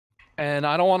and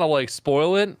I don't want to like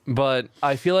spoil it, but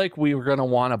I feel like we were gonna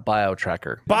want a bio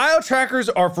tracker. Bio trackers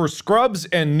are for scrubs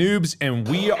and noobs, and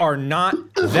we are not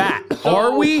that,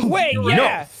 are we? Wait,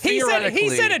 yeah. No, he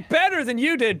said it better than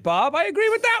you did, Bob. I agree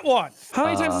with that one. How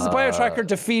many times has the bio tracker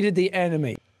defeated the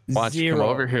enemy? Why don't you come 0.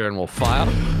 over here and we'll file?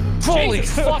 Holy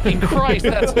fucking Christ,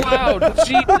 that's loud!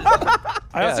 Jesus.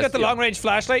 I also got the long-range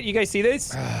flashlight. You guys see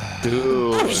this? Dude, you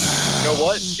know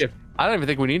what? I don't even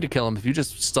think we need to kill them. If you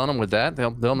just stun them with that,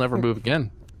 they'll never move again.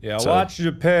 Yeah, watch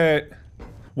your pit.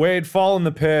 Wade, fall in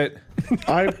the pit.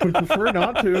 I would prefer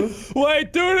not to.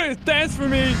 Wait, do it! Dance for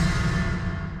me!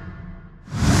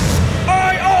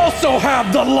 I also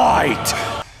have the light!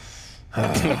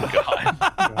 Oh, God.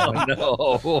 Oh,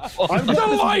 no.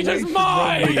 The light is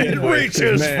mine! It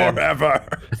reaches forever.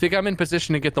 I think I'm in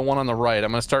position to get the one on the right.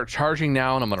 I'm gonna start charging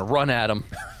now, and I'm gonna run at him.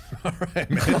 All right,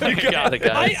 man. You got it,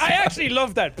 guys. I actually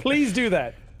love that. Please do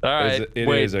that. All right. It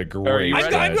is a great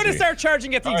I'm going to start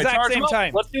charging at the exact same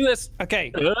time. Let's do this.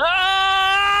 Okay.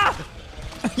 Ah!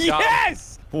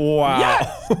 Yes! Wow.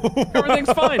 Yes!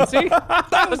 Everything's fine. See?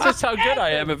 That's just how good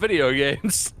I am at video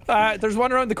games. There's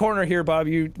one around the corner here, Bob.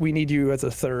 We need you as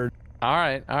a third. All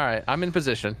right. I'm in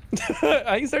position.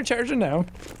 I can start charging now.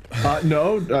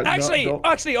 No.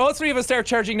 Actually, all three of us start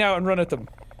charging now and run at them.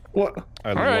 What?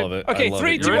 I love it. Okay,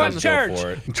 3, 2, 1,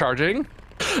 charge. Charging.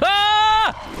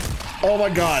 Ah! Oh my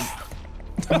God.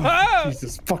 Oh,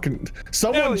 Jesus fucking!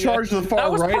 Someone charged the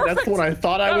far right. Perfect. That's what I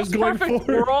thought I was going for.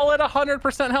 We're all at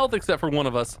 100% health except for one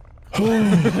of us.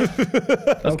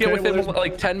 Let's get within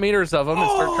like 10 meters of them and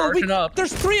start charging up.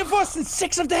 There's 3 of us and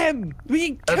 6 of them.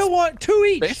 We can kill 2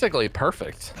 each. Basically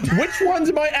perfect. Which ones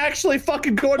am I actually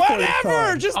fucking going for?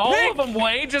 Whatever. Just all pick. of them,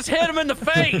 Wade. Just hit him in the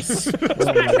face.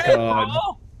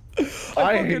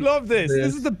 I fucking love this.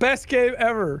 This is the best game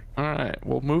ever. All right,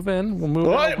 we'll move in. We'll move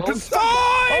in. Never mind. Let's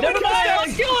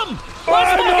kill him.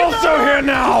 I'm also here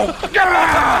now.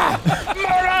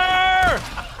 Murder!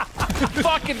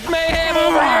 Fucking mayhem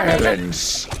over here.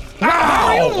 Violence.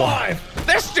 No!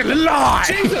 They're still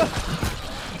alive.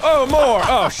 Oh, more.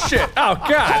 Oh shit. Oh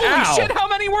God. Holy shit! How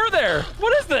many were there?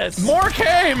 What is this? More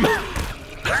came.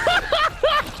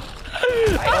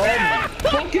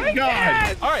 Fucking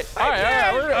God! All right.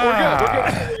 We're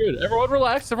good. Everyone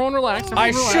relax.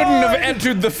 I shouldn't have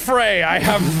entered the fray. I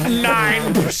have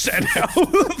 9%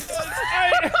 health.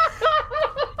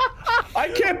 I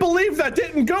can't believe that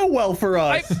didn't go well for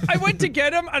us. I went to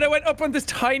get him, and I went up on this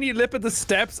tiny lip of the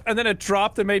steps, and then it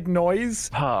dropped and made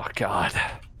noise. Oh God.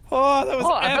 Oh, that was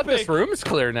epic. I bet this room is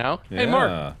clear now. Yeah. Hey,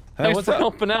 Mark. Thanks for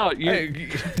helping out.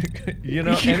 You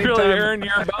know, you really earned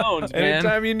your bones, man.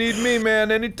 Anytime you need me,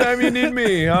 man. Anytime you need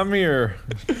me, I'm here.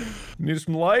 Need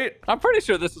some light? I'm pretty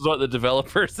sure this is what the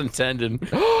developers intended.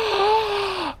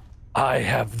 I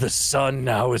have the sun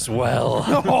now as well.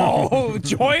 Oh,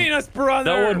 join us,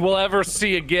 brother. No one will ever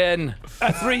see again.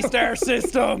 A 3-star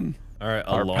system. All right,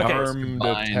 alarm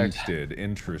detected.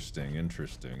 Interesting.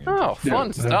 Oh,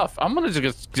 fun stuff. I'm gonna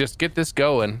just get this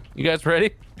going. You guys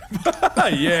ready?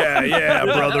 yeah,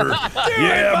 brother.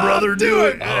 Brother, do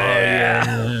it. Oh,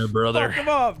 yeah, brother. Come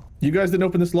on. You guys didn't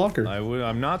open this locker.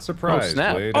 I'm not surprised.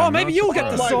 snap. Wade. Oh, I'm maybe not you'll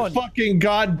get surprised. the sun. Fucking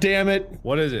God damn it!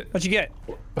 What is it? What'd you get?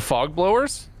 Fog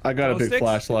blowers? I got a big sticks?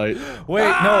 flashlight. Wait, no,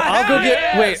 I'll go get.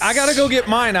 yes! Wait, I gotta go get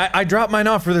mine. I dropped mine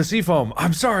off for the seafoam.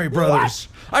 I'm sorry, brothers.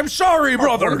 I'm sorry,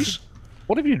 brothers.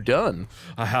 What have you done?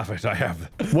 I have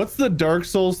it. What's the Dark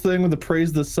Souls thing with the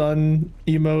praise the sun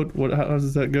emote? How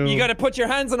does that go? You gotta put your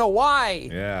hands on a Y.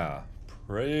 Yeah.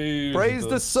 Praise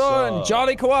the sun.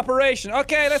 Jolly cooperation.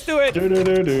 Okay, let's do it.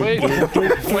 Wait.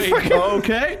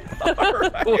 Okay.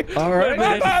 All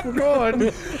right. We're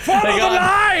going. Follow the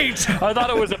light. I thought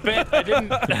it was a bit. I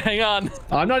didn't. Hang on.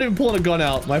 I'm not even pulling a gun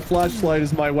out. My flashlight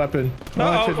is my weapon.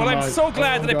 Well, I'm so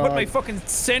glad that I put my fucking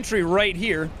sentry right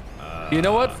here. You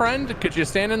know what, friend? Could you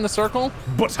stand in the circle?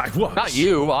 But I was. Not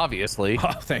you, obviously.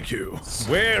 Oh, thank you.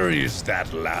 Where is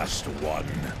that last one?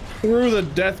 Through the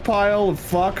death pile of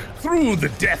fuck. Through the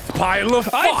death pile of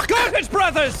fuck. I got it,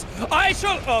 brothers. I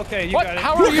shall. Okay, you What? got it.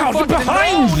 How are Look you out fucking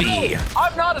behind me!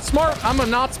 I'm not a smart. I'm a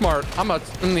not smart. I'm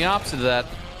the opposite of that.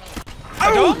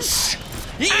 Ouch!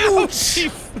 Ouch!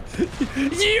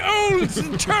 Ye old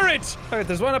turret! Alright,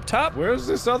 there's one up top. Where's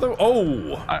this other?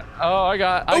 Oh! I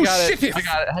got shit. it. I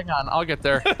got it. Hang on, I'll get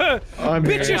there.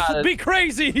 Bitches be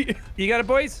crazy! You got it,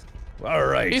 boys? All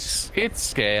right. It's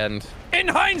scanned. In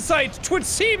hindsight, 'twould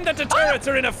seem that the turrets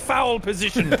are in a foul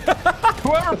position.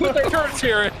 Whoever put their turrets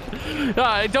here,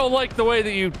 I don't like the way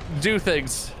that you do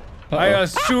things. I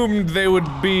assumed they would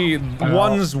be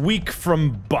ones weak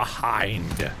from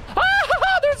behind.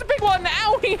 There's a big one.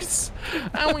 Owies.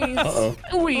 Owies.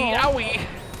 Owie. Owie.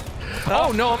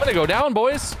 Oh no, I'm gonna go down,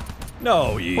 boys.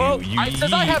 No, you. It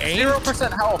says I have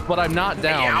 0% health, but I'm not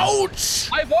down. Ouch!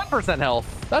 I have 1%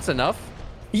 health. That's enough.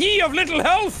 Ye of little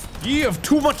health! Ye of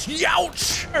too much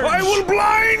youch! I will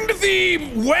blind thee,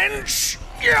 wench!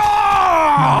 Yeah!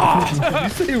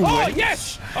 Oh,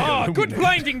 yes! Oh, good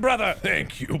blinding, brother!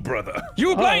 Thank you, brother.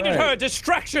 You blinded her,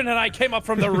 distraction, and I came up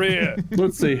from the rear.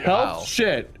 Let's see. Health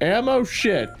shit. Ammo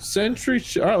shit. Sentry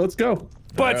shit. All right, let's go.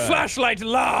 But flashlight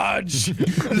large.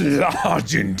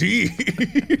 Large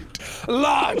indeed.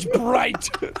 Large, bright.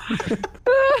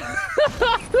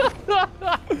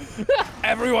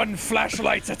 Everyone,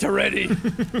 flashlights at the ready.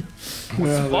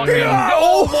 Oh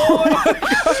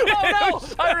no!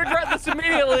 I regret this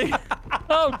immediately.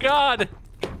 Oh God.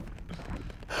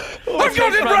 I've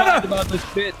got it, brother! About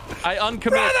this bit. I uncommit.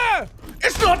 Brother!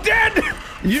 It's not dead!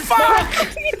 You Fuck!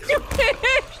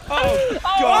 Oh,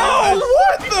 Oh,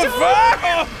 what the fuck?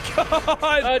 Oh,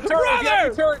 God!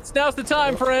 Brother! Turrets, now's the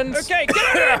time, friends. Okay, get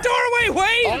out of the doorway,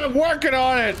 Wade! I'm working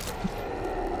on it.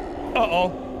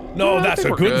 Uh-oh. No, I that's think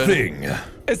a we're good good. thing.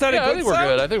 Is that Yeah, a I good think we're sound?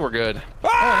 good. I think we're good.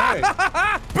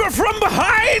 But from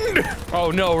behind!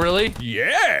 Oh no, really?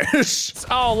 Yes!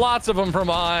 Oh, lots of them from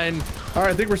behind. All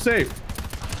right, I think we're safe.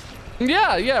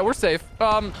 Yeah, we're safe.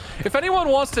 If anyone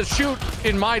wants to shoot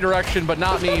in my direction, but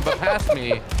not me, but past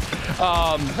me,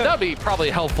 that'd be probably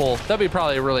helpful. That'd be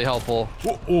probably really helpful.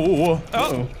 Oh,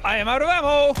 I am out of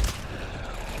ammo.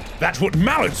 That's what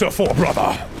mallets are for,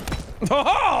 brother.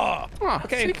 Oh,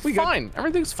 Okay, see, we good. fine.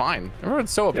 Everything's fine.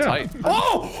 Everyone's so uptight.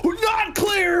 Oh, not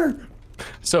clear.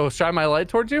 So shine my light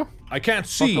towards you? I can't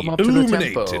see. Welcome up to the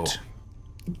Illuminate tempo. it.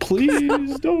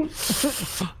 Please don't.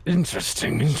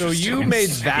 Interesting. So you made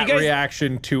that guys-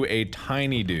 reaction to a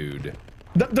tiny dude.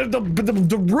 The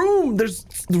room.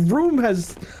 The room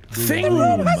has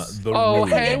things. The Oh, room.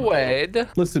 hey, Wade.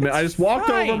 Listen, man. I just walked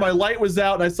Fine. over. My light was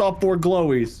out, and I saw 4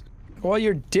 glowies. Well,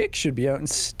 your dick should be out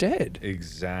instead.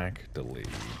 Exactly.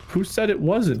 Who said it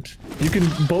wasn't? You can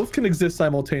both can exist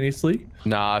simultaneously.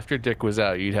 Nah, if your dick was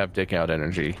out, you'd have dick out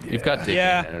energy. You've got dick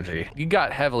Yeah. in energy. You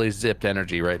got heavily zipped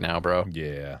energy right now, bro.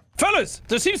 Yeah. Fellas,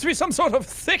 there seems to be some sort of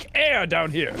thick air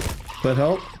down here. That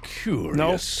help?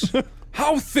 Curious.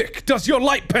 How thick does your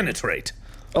light penetrate?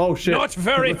 Oh shit. Not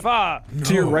very far.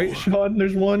 To your right, Sean.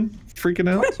 There's one freaking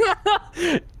out.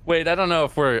 Wait, I don't know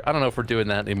if we're doing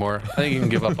that anymore. I think you can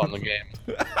give up on the game.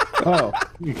 Oh,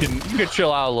 You can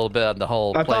chill out a little bit on the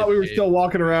whole. I thought we were still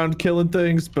walking around killing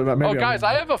things, but maybe. Oh, guys,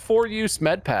 I have a 4-use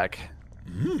med pack.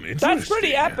 That's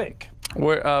pretty epic.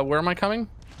 Where am I coming?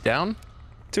 Down?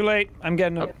 Too late. I'm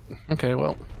getting it. Okay,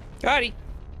 well. Gotti.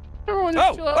 Everyone Oh,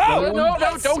 just chill out. oh, no,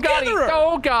 that's don't Gotti. Skitherer.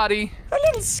 Oh, Gotti. A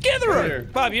little skitherer. Here.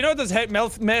 Bob, you know those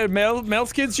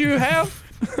mouth kids you have?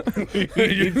 You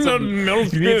need some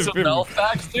milk. You need some health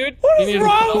packs, dude? What You is need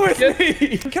wrong some with health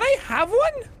me? Can I have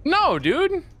one? No,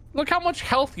 dude. Look how much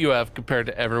health you have compared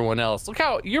to everyone else. Look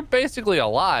how you're basically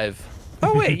alive.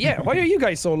 Oh wait, yeah. Why are you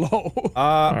guys so low?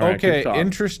 right, Okay, good talk.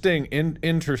 interesting.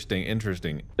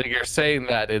 Interesting. I think you're saying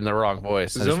that in the wrong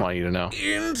voice. I just want you to know.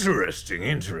 Interesting.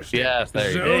 Yes, there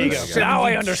you go. There you go. Now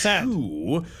I understand.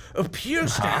 72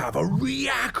 appears to have a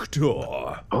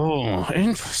reactor. Oh,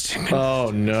 interesting.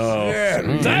 Oh no.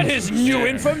 That is new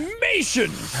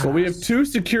information. Well, we have 2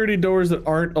 security doors that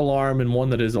aren't alarm and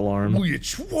one that is alarm.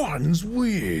 Which one's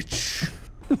which?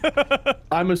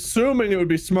 I'm assuming it would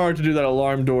be smart to do that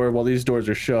alarm door while these doors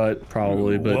are shut,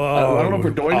 probably. But I don't know if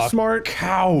we're doing a smart.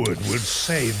 Coward would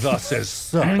say thus as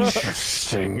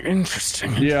such.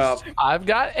 Interesting. Yeah. I've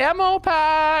got ammo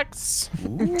packs.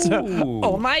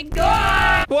 Oh my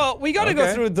god. Well, we gotta go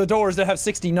Okay. through the doors that have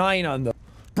 69 on them.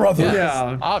 Brother,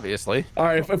 Yeah. Obviously. All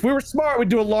right. If we were smart, we'd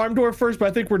do alarm door first. But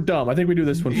I think we're dumb. I think we do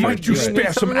this one might first. you Right.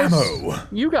 spare some ammo?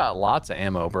 You got lots of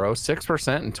ammo, bro.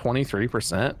 6% and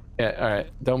 23%. Yeah, all right.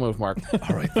 Don't move, Mark.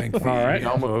 All right, thank you. All right.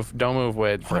 Don't move. Don't move,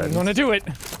 Wade. I'm Friends. gonna do it.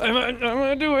 I'm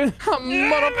gonna do it.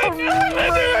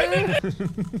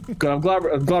 Good. I'm glad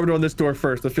we're doing this door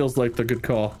first. That feels like the good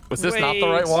call. Was this not the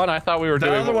Wait. right one? I thought we were The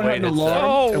doing other one what had Wade an had said. alarm,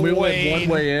 Oh, and we only have wait. one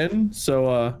way in.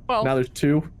 So Well- now there's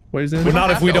 2 ways in. But not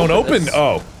if we don't open.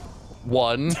 Oh.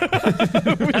 One.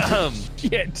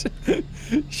 Shit.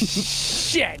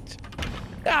 Shit.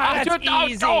 Ah, that's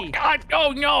easy. Oh, God.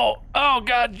 Oh, no. Oh,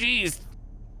 God, jeez.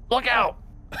 Look out.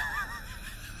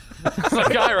 There's a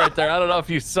guy right there. I don't know if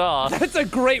you saw. That's a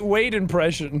great Wade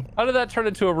impression. How did that turn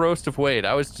into a roast of Wade?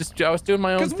 I was doing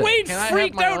my own Because thing. Wade Can I have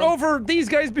freaked my out own? over these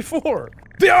guys before.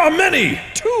 There are many!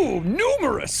 Too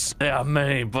numerous. There are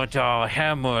many, but our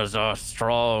hammers are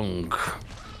strong.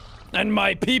 And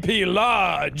my pee-pee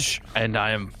large. And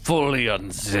I am fully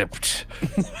unzipped.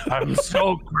 I'm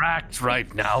so cracked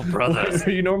right now, brothers.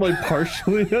 Are you normally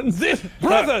partially unzipped?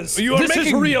 Brothers, you are this is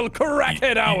making- real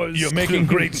crackhead hours. You're making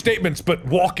great statements, but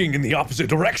walking in the opposite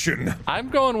direction. I'm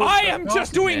going with I the am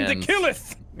just doing the Coffee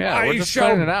killeth. Yeah, we're I just shall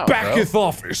trying it out, bro. backeth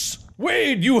office.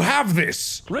 Wade, you have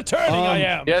this. Returning I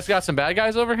am. You guys got some bad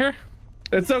guys over here?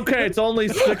 It's okay. It's only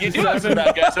 6 You or do have some 7.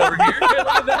 bad guys over here. Look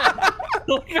at that.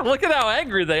 Look at how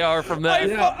angry they are from that.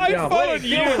 I followed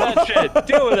you. Deal with that shit.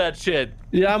 Deal with that shit.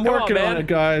 Yeah, I'm Come working on man. it,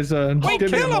 guys. Wait, Just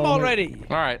give me a kill him moment. already.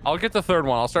 All right, I'll get the third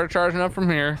one. I'll start charging up from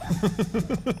here.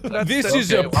 This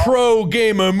is a pro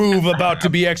gamer move about to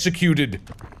be executed.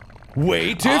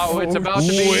 Waiteth. Oh, it's about to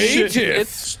be.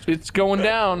 Waiteth. It's going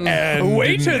down. And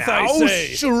waiteth, I now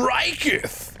say.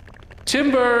 striketh.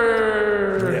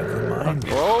 Timber. Never mind.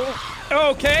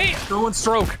 Okay. No one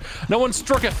stroke. No one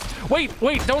strooketh.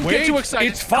 Wait, don't get too excited.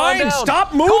 It's Calm fine. down.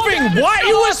 Stop moving. Why?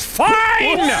 It was fine.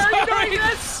 Why are you doing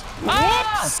this?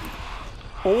 Whoops.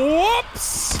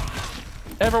 Whoops.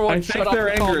 Everyone, I shut think up. they're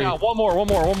and calm angry. down. One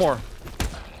more.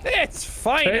 It's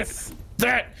fine. It's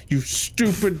that, you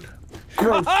stupid,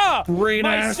 gross, Ah, brain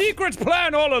my ass. secret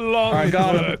plan all along I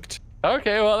got him. worked.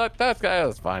 Okay, well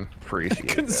that's fine. Appreciate it.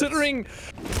 Considering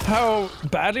how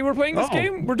badly we're playing this Oh,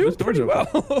 game, we're doing this door's pretty well.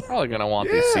 Probably gonna want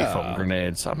these Yeah. seafoam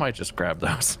grenades. I might just grab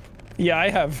those. Yeah, I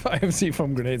have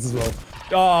seafoam grenades as well.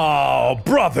 Oh,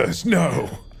 brothers, no.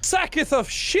 Sacketh of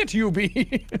shit you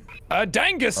be. A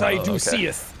dangus I do okay.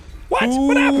 seeth. What?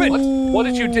 What happened? What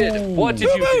did you did? What did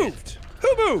Who you moved?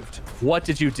 Who moved? What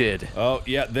did you did? Oh,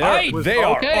 yeah, they I-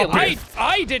 are. okay, up I it.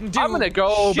 I didn't do. I'm gonna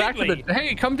go back to shitly. the.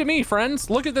 Hey, come to me, friends.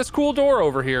 Look at this cool door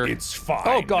over here. It's fine.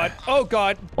 Oh god. Oh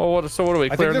god. Oh, so what are we I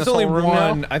think clearing there's this only whole room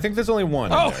one. now? I think there's only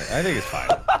one. Oh. In there. I think it's fine.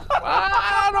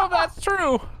 I don't know if that's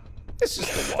true. It's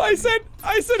just the one.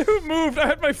 I said who moved? I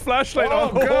had my flashlight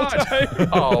on the whole time.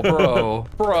 Oh,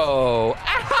 bro.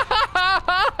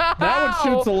 That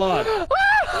one shoots a lot.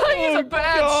 He's a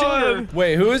bad God. shooter.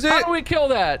 Wait, who is it? How do we kill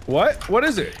that? What? What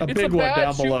is it? A It's big a one bad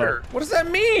down below. shooter. What does that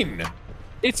mean?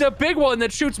 It's a big one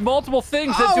that shoots multiple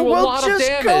things that do a lot of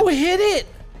damage. go hit it.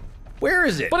 Where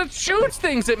is it? But it shoots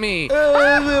things at me.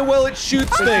 Well, it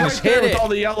shoots things. Right there Hit with it. all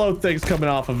the yellow things coming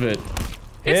off of it.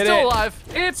 It's hit still it. alive.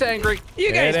 It's angry.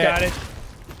 You guys Hit it. got it.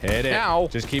 Hit it. Ow.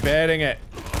 Just keep hitting it.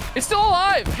 It's still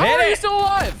alive. How Hit are you it. still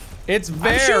alive? It's shooting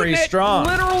very it. strong.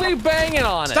 Literally banging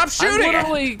on Stop it. shooting it. I'm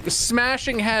literally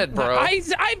smashing head, bro. I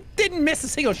didn't miss a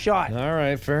single shot. All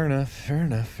right, fair enough. Fair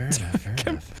enough.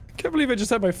 Can't believe I just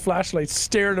had my flashlight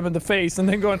staring him in the face and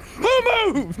then going,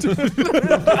 who moved?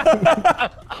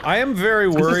 I am very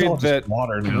worried all just that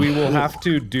water now. we will have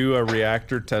to do a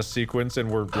reactor test sequence and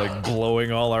we're like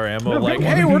blowing all our ammo. Like,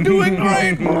 hey, we're doing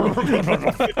great.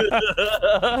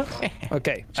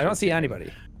 Okay, I don't see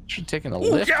anybody. You're taking a Oh,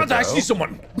 lift, God, I bro. see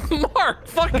someone. Mark,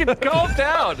 fucking calm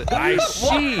down. I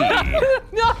see.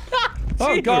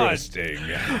 Oh god. Interesting.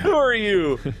 Who are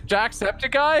you?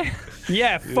 Jacksepticeye?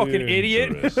 Yeah, fucking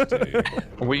idiot. Interesting.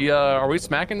 Are we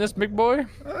smacking this big boy?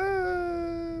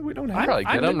 We don't I'm- Probably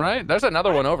get I'm- him, right? There's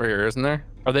another one over here, isn't there?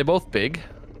 Are they both big?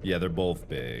 Yeah, they're both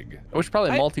big. We should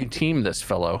probably multi-team this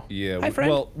fellow. Yeah. Hi, friend.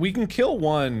 Well, we can kill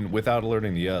one without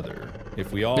alerting the other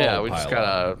if we all. Yeah, we just pile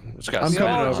up. gotta I'm stand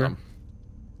coming on over. him.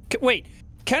 Wait,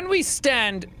 can we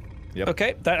stand? Yep.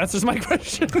 Okay, that answers my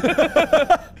question.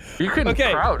 You can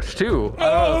Okay. crouch too. I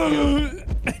don't know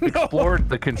if you explored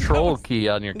the control key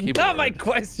on your keyboard. Not my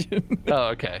question. Oh,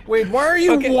 okay. Wait, why are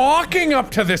you Okay. walking up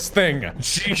to this thing?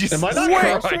 Jesus Am I not Christ.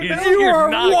 crouched right now? You You're are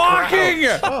not walking.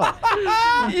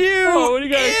 crouched. You. Oh, what are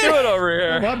you guys doing over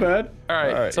here? My bad. All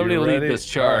right, All right, somebody you lead ready? this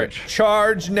charge. All right,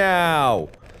 charge now.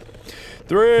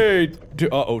 3, 2.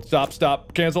 Uh-oh.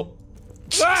 Stop. Cancel.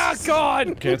 Ah,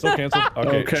 God. Cancel. Okay.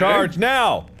 Okay. Charge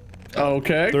now.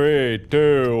 Okay. 3,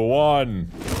 2, 1.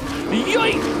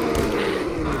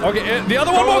 Yoink. Okay. The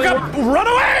other one woke up. Run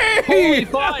away.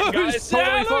 Fine, guys.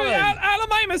 Totally fine.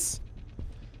 Alamimus.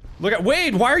 Look at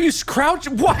Wade. Why are you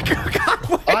crouching? What? God,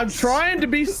 Wade. I'm trying to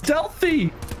be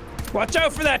stealthy. Watch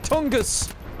out for that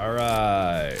Tungus. All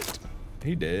right.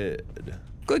 He did.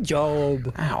 Good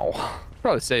job. Ow.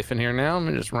 Probably safe in here now.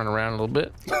 Let me just run around a little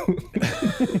bit.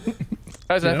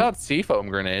 Guys, I thought seafoam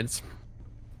grenades.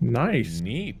 Nice.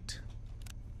 Neat.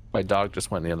 My dog just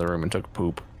went in the other room and took a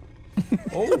poop.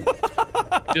 Oh.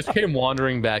 Just came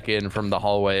wandering back in from the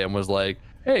hallway and was like,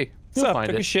 hey, What's you'll up? find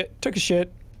Took it. a shit. Took a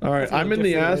shit. All right, I'm in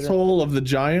the different later. asshole of the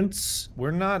giants.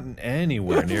 We're not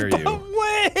anywhere near you.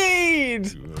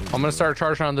 Wait. I'm gonna start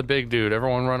charging on the big dude.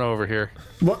 Everyone run over here.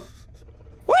 What?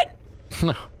 What?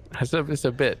 No, it's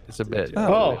a bit. It's a bit.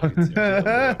 Oh.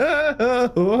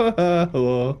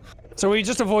 So are we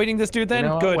just avoiding this dude then? You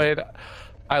know what? Good. Wait,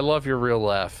 I love your real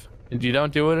laugh. And you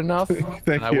don't do it enough. Thank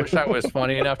and I you. wish I was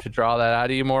funny enough to draw that out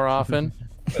of you more often.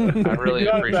 I really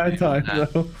Not appreciate that time,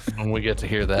 that though. when we get to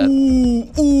hear that.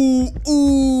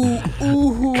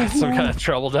 Ooh. Got some kind of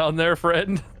trouble down there,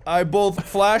 friend? I both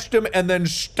flashed him and then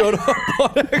stood up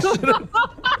on accident.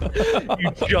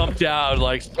 You jumped out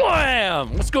like,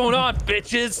 slam! What's going on,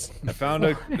 bitches? I found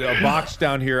a box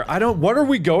down here. What are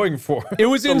we going for? It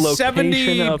was in location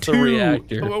 72. of the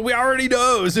reactor. Well, we already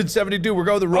know it's in 72. We're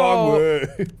going the wrong way.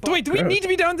 Wait, do we need to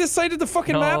be down this side of the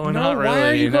fucking map? No, not really. Why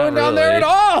are you not going down there really. at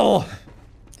all?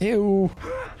 Ew.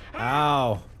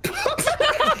 Ow.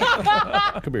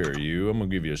 Come here, you. I'm gonna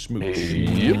give you a smooch.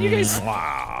 Can you guys,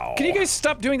 Wow. can you guys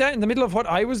stop doing that in the middle of what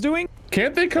I was doing?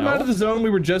 Can't they come out of the zone we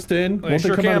were just in? They Won't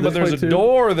sure come out can, of but this there's way, a too?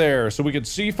 door there, so we can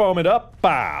seafoam it up.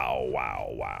 Bow, wow,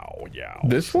 wow, yeah.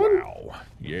 This one? Wow.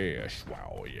 Yes,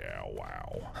 wow, yeah,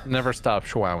 wow. Never stop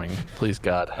schwowing, please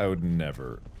God. I would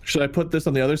never. Should I put this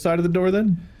on the other side of the door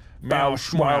then? Bow,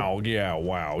 schmow, yeah,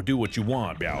 wow. Do what you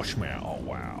want, bow, schmow,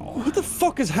 wow. What the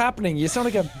fuck is happening? You sound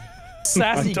like a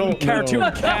sassy don't cartoon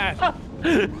know. cat.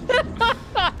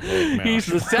 He's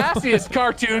the sassiest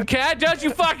cartoon cat, don't you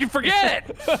fucking forget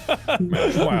it!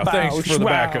 Wow, thanks for the schmow.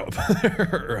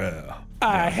 backup.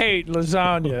 I hate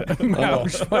lasagna.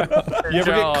 Mouse. You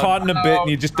ever get John. caught in a bit and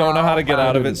you just don't know how to get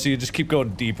out of it, so you just keep going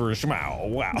deeper. Schmow,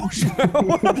 wow,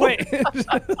 schmow. Wait.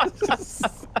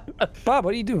 Bob,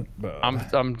 what are you doing?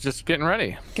 I'm just getting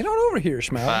ready. Get on over here,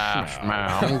 Schmau.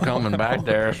 I'm coming back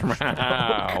there.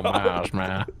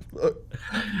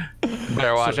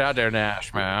 Better watch out there now,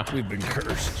 We've been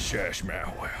cursed.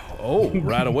 Schmow, wow. Oh,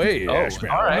 right away. Oh,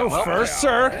 schmow. all right. No Well, first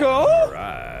circle.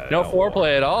 Right. no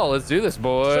foreplay at all. Let's do this,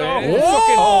 boy. Whoa.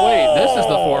 Oh, wait, this is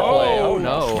the foreplay. Oh,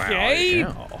 no. Okay.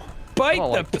 Schmow. Bite I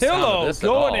don't the like the sound of pillow. this at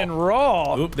Going all. in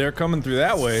raw. Oop, they're coming through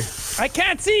that way. I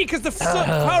can't see because the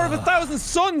power of 1,000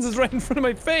 suns is right in front of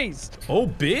my face. Oh, I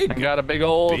big. got a big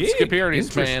old Big? security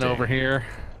span Interesting. over here.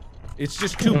 It's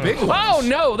just two big ones. Oh,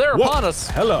 no, they're Whoa. upon us.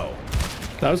 Hello.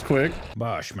 That was quick.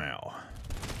 Schmow.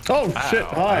 Oh, shit.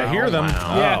 Hi. I hear them.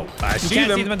 Yeah. Oh, I You see can't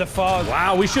them. see them in the fog.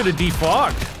 Wow, we should have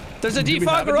defogged. There's a we have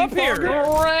a defogger up defogger?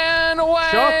 here. Ran away.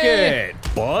 Chuck it,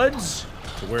 buds.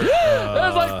 Where,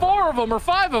 There's like 4 of them or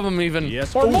 5 of them even.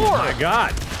 yes. Or Oh more. my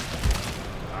God.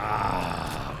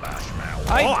 Schmow.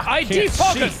 I can't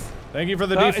defocus. see. Thank you for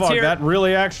the It's defog. here. That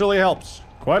really actually helps.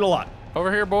 Quite a lot.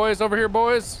 Over here, boys. Over here,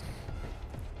 boys.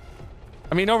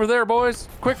 I mean, over there, boys.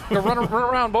 Quick, go run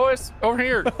around, boys. Over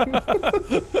here. Pretty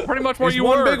much where There's you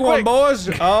one were. big one, Quick. boys.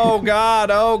 Oh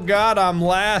God, I'm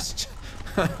last.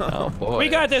 Oh, boy. We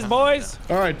got this, boys.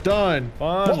 All right, done.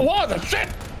 Fun. What the shit?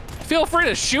 Feel free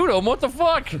to shoot him. What the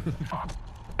fuck?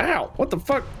 Ow. What the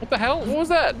fuck? What the hell? What was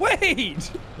that?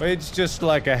 Wait. It's just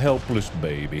like a helpless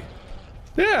baby.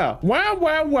 Yeah. Wow,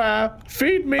 wow, wow.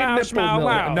 Feed me Bow, nipple schmow, milk.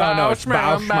 wow. No, Bow, it's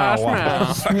bow, schmow, bow, schmow, wow.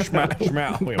 schmow.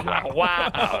 Schmow, schmow. Wow.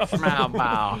 Schmow,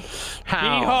 bow.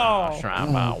 Yeehaw.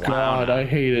 Schmow, bow, wow. God, I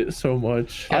hate it so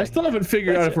much. I still haven't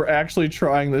figured out if we're actually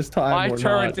trying this time My or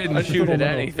turret not. didn't I still shoot don't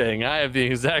at know. anything. I have the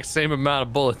exact same amount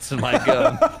of bullets in my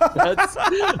gun.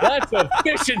 That's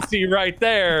efficiency right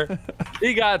there.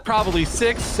 He got probably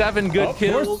 6, 7 good Oh,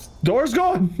 kills. door's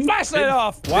gone. Flashlight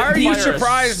off. Why are you Fire a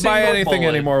surprised by single anything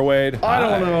bullet. anymore, Wade? I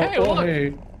don't know. Hey, Oh, look.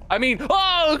 hey. I mean,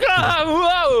 oh god,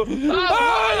 whoa!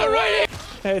 Oh, right.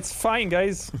 Hey, it's fine,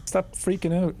 guys. Stop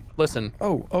freaking out. Listen.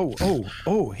 Oh.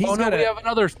 He's Oh no, got we have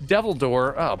another devil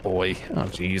door. Oh boy. Oh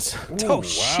jeez. Oh,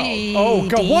 shit. Oh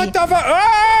God! What the fuck?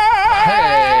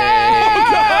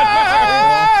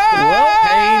 Well,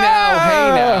 hey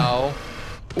now.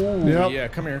 Ooh, Yep. yeah.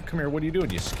 Come here. What are you doing?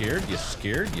 You scared? You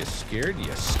scared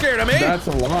of me? That's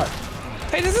a lot.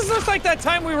 Hey, this is just like that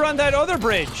time we were on that other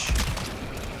bridge.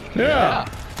 Yeah.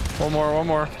 One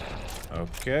more.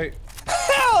 Okay.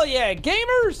 Hell yeah,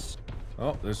 gamers!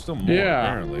 Oh, there's still more. Yeah.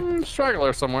 Apparently.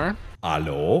 Straggler somewhere.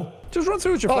 Hello. Just run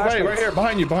through with your Oh, flashlight. wait, right here,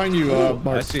 behind you, I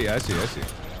Mark. see.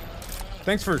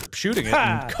 Thanks for shooting it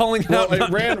Ha. and calling it Well, out. it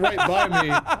ran right by me.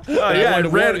 Oh, yeah, it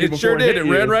ran. It sure did. It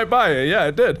ran right by you. Yeah,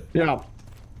 it did. Yeah.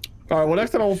 All right, well, next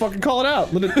time I will fucking call it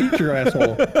out. Let it eat your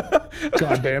asshole.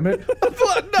 God damn it.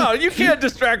 No, you can't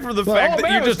distract from the fact Oh, that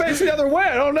man, you it was just facing the other way.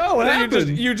 I don't know what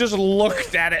happened. you just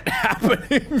looked at it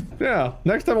happening. Yeah,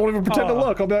 next time I won't even pretend to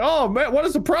look. I'll be like, oh, man, what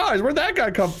a surprise. Where'd that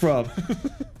guy come from?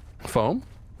 Foam?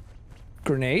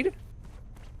 Grenade?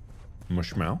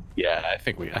 Mushmouth. Yeah, I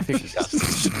think we got this.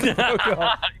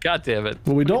 God damn it.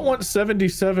 Well, we don't want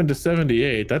 77 to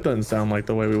 78. That doesn't sound like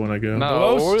the way we want to go. No,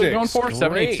 Glow we're sticks, going for great.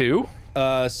 72.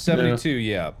 72,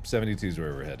 yeah. 72 is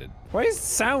where we're headed. Why is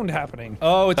sound happening?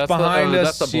 Oh, it's behind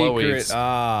us. That's the blowies. Secret.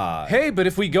 Ah. Hey, but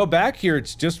if we go back here,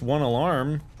 it's just one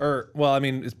alarm. Or, well, I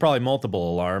mean, it's probably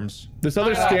multiple alarms. This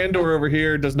other scan door over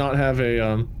here does not have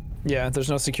a, Yeah, there's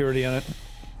no security on it.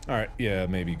 Alright, yeah,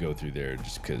 maybe go through there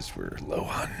just because we're low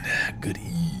on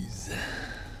goodies.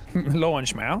 Low on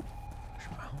schmau.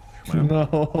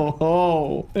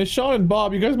 No. Hey, Sean and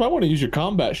Bob, you guys might want to use your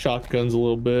combat shotguns a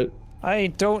little bit. I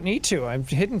don't need to. I'm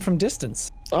hidden from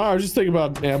distance. Oh, I was just thinking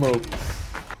about ammo.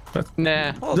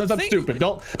 Nah. Oh, That's stupid.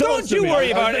 Don't Don't you worry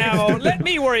about ammo. Let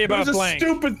me worry about It was a blank.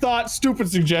 stupid thought, stupid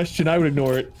suggestion. I would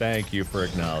ignore it. Thank you for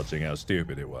acknowledging how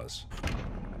stupid it was.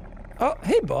 Oh,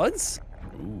 hey, buds.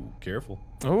 Ooh, careful.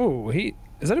 Oh,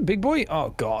 is that a big boy? Oh,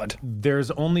 God.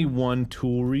 There's only one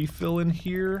tool refill in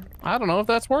here. I don't know if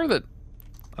that's worth it.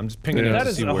 I'm just pinging it That to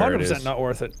is see where it is. 100% not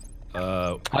worth it.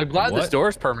 I'm glad this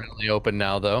door's permanently open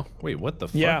now, though. Wait, what the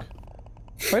fuck? Yeah.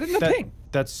 Why didn't it ping?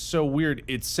 That's so weird.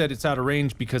 It said it's out of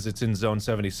range because it's in zone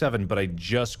 77, but I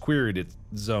just queried it's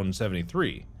zone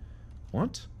 73.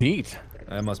 What? Neat.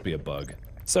 That must be a bug.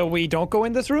 So we don't go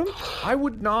in this room? I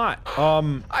would not.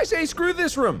 I say screw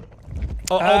this room.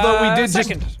 Although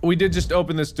we did just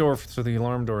open this door, so the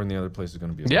alarm door in the other place is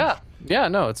going to be. Yeah,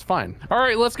 no, it's fine. All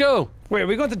right, let's go. Wait, are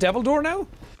we going to the devil door now?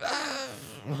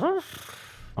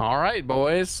 All right,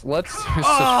 boys, let's just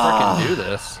freaking do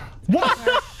this.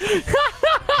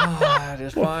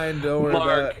 It's fine. Don't worry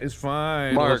about it. It's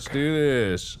fine. Mark. Let's do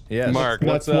this. Yes. Mark,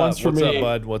 what's that's up? once for What's me. up,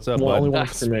 bud? What's up, Only bud?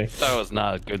 once for me. That was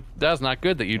not good. That was not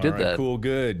good that you did Alright, that. Cool,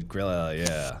 good. Grilla,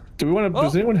 yeah. Do we want to?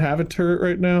 Does anyone have a turret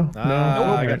right now?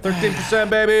 I got 13%,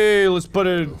 baby. Let's put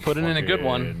it in a good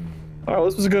one. All right,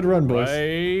 this was a good run, boys.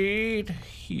 right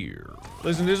here.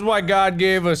 Listen, this is why God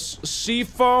gave us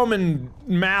seafoam and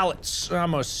mallets.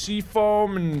 I'm a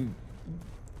seafoam and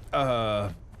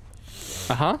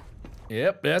Uh-huh.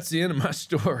 Yep, that's the end of my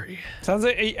story. Sounds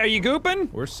like, are you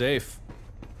gooping? We're safe.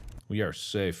 We are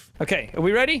safe. Okay, are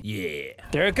we ready? Yeah.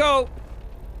 There it go.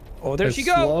 Oh, there As she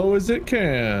go. slow as it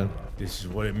can. This is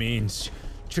what it means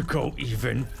to go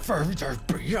even further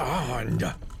beyond.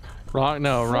 Wrong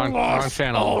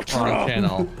channel. Wrong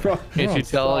channel. Can't you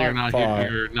tell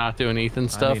you're not doing Ethan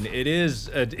stuff? I mean, it is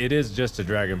just a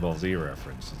Dragon Ball Z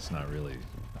reference. It's not really.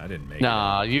 I didn't make it.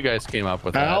 Nah, you guys came up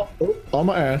with Ow! that. Oh, on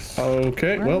my ass.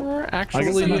 Okay, well. Where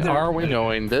actually are we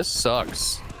going? This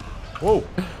sucks. Whoa.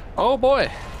 Oh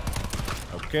boy.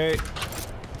 Okay.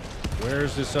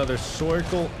 Where's this other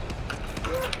circle?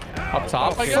 Up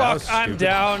top, I Fuck, guess. I'm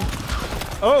down.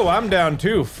 Oh, I'm down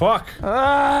too. Fuck.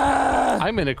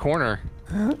 I'm in a corner.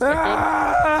 Yeah.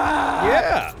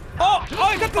 Oh,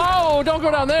 I got the. Oh, don't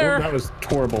go down there. That was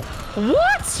horrible.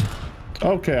 What?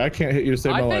 Okay, I can't hit you to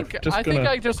save my life. I think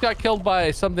I just got killed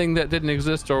by something that didn't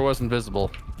exist or wasn't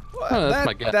visible. That's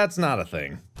my guess. That's not a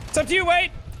thing. It's up to you, Wade.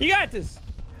 You got this.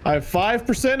 I have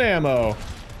 5% ammo.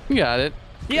 You got it.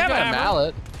 You have got a ammo.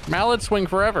 mallet. Mallets swing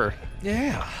forever.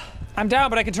 Yeah. I'm down,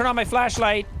 but I can turn on my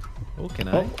flashlight. Oh, can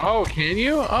I? Oh, can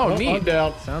you? Oh, I'm neat.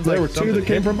 down. Sounds there like were two something that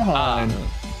came from behind.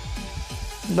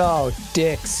 No,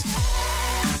 dicks.